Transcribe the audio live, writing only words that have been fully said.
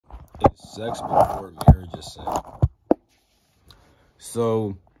Sex before marriage is sin.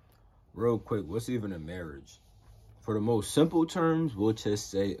 So, real quick, what's even a marriage? For the most simple terms, we'll just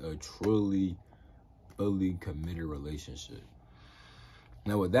say a truly, fully committed relationship.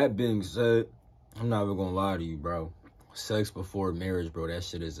 Now, with that being said, I'm not even gonna lie to you, bro. Sex before marriage, bro, that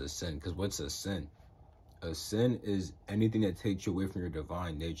shit is a sin. Because what's a sin? A sin is anything that takes you away from your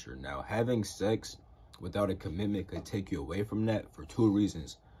divine nature. Now, having sex without a commitment could take you away from that for two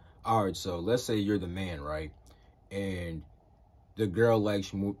reasons. All right, so let's say you're the man, right? And the girl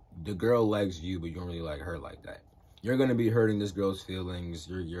likes you, but you don't really like her like that. You're gonna be hurting this girl's feelings.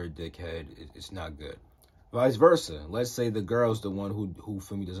 You're a dickhead. It's not good. Vice versa. Let's say the girl's the one who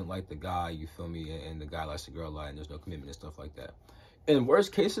feel me doesn't like the guy. You feel me? And the guy likes the girl a lot, and there's no commitment and stuff like that. In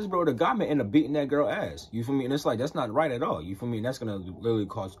worst cases, bro, the guy may end up beating that girl ass. You feel me? And it's like that's not right at all. You feel me? And that's gonna literally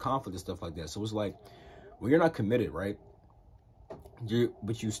cause conflict and stuff like that. So it's like when you're not committed, right?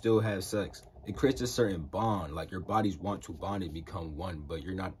 But you still have sex. It creates a certain bond, like your bodies want to bond and become one, but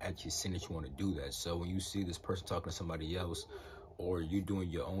you're not actually saying that you want to do that. So when you see this person talking to somebody else, or you doing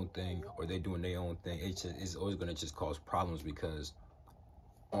your own thing, or they doing their own thing, it's always going to just cause problems, because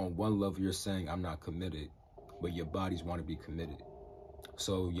on one level you're saying I'm not committed, but your bodies want to be committed.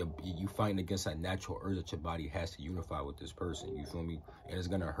 So you fighting against that natural urge that your body has to unify with this person, you feel me? And it's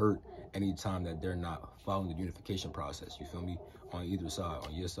gonna hurt anytime that they're not following the unification process, you feel me? On either side,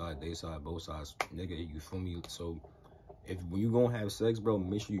 on your side, their side, both sides, nigga, you feel me? So when you gonna have sex, bro,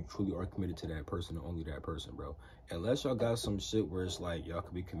 make sure you truly are committed to that person and only that person, bro. Unless y'all got some shit where it's like y'all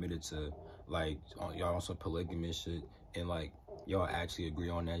could be committed to, like, y'all on some polygamous shit, and like y'all actually agree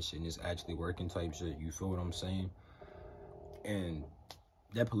on that shit and it's actually working type shit, you feel what I'm saying? And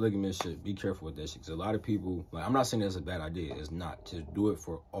that polygamous shit, be careful with that shit, because a lot of people, like, I'm not saying that's a bad idea, it's not, to do it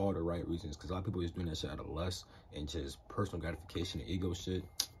for all the right reasons, because a lot of people is doing that shit out of lust and just personal gratification and ego shit.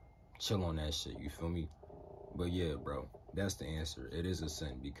 Chill on that shit, you feel me? But yeah, bro, that's the answer. It is a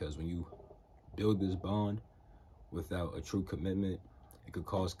sin, because when you build this bond without a true commitment, it could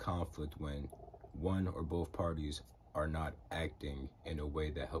cause conflict when one or both parties are not acting in a way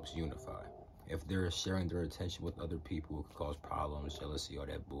that helps unify. If they're sharing their attention with other people, it could cause problems, jealousy, all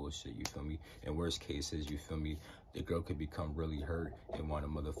that bullshit, you feel me? In worst cases, you feel me, the girl could become really hurt and want to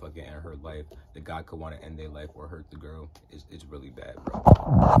motherfucking end her life. The guy could want to end their life or hurt the girl. It's really bad, bro.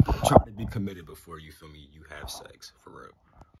 Try to be committed before, you feel me, you have sex, for real.